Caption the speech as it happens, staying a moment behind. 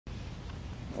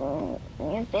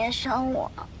你别凶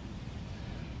我。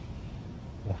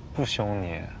我不凶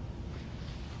你，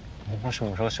我什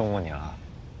么时候凶过你了？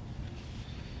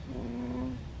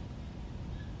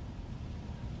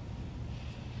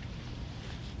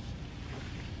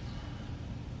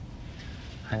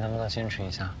还能不能坚持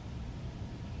一下？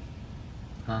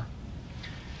啊？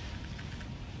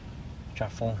这儿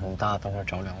风很大，等会儿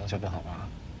着凉了就不好了。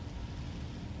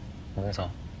我们走，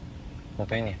我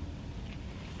背你。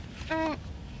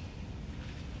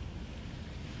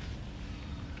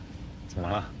怎么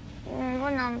了？你不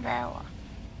能背我。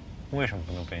为什么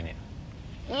不能背你？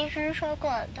医生说过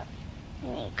的，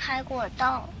你开过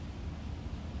刀，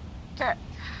在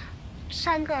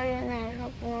3个月内是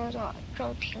不能做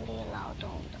重体力劳动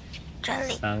的。这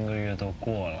里3个月都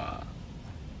过了。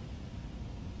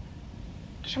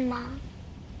是吗？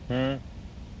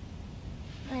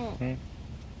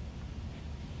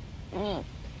你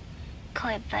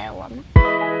可以背我吗？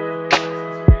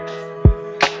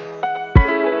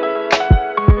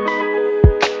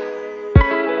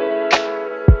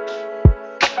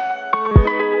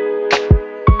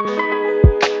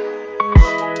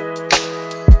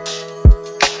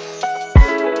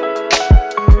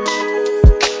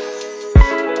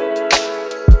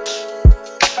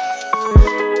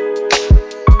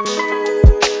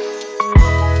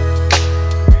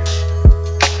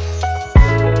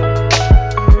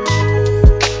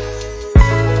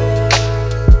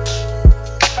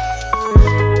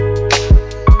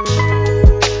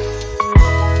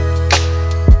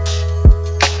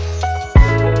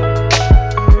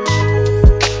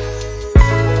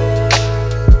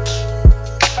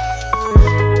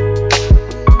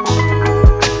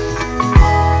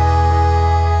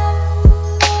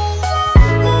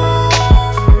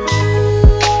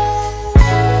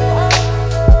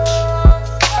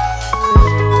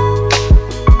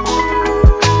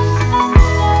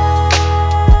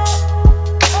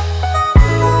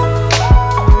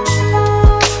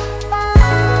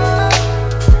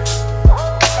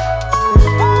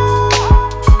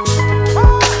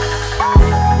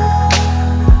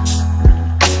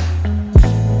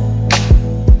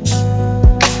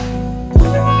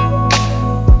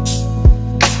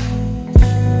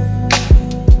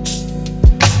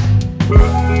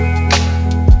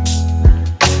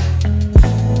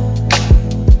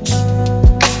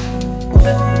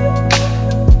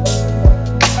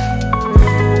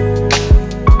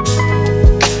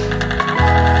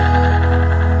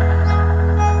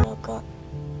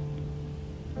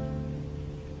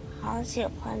喜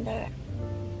欢的人，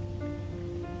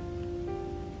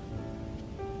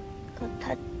可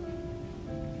他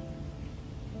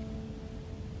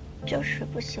就是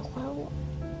不喜欢我。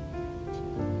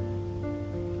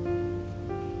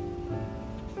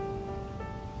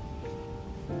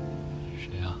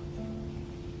谁呀？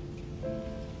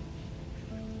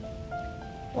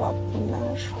我不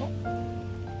能说。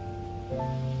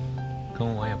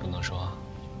跟我也不能说啊。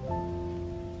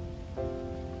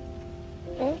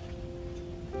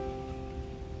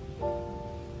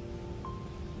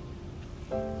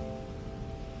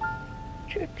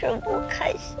是真不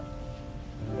开心。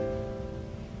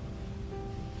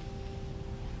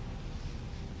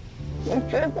我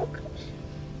真不开心。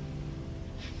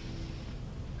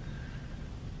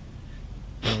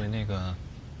因为那个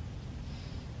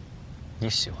你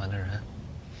喜欢的人。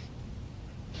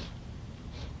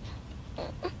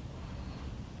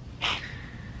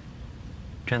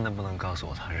真的不能告诉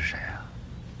我他是谁啊？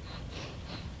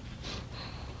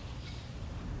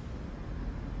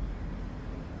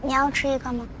你要吃一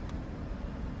个吗？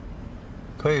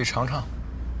可以尝尝。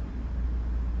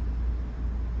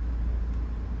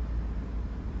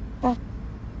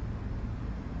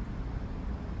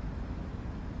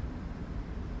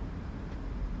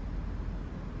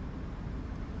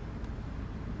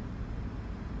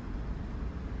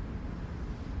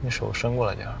你手伸过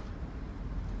来点儿。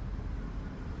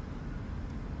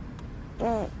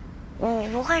你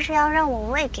不会是要让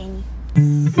我喂给你？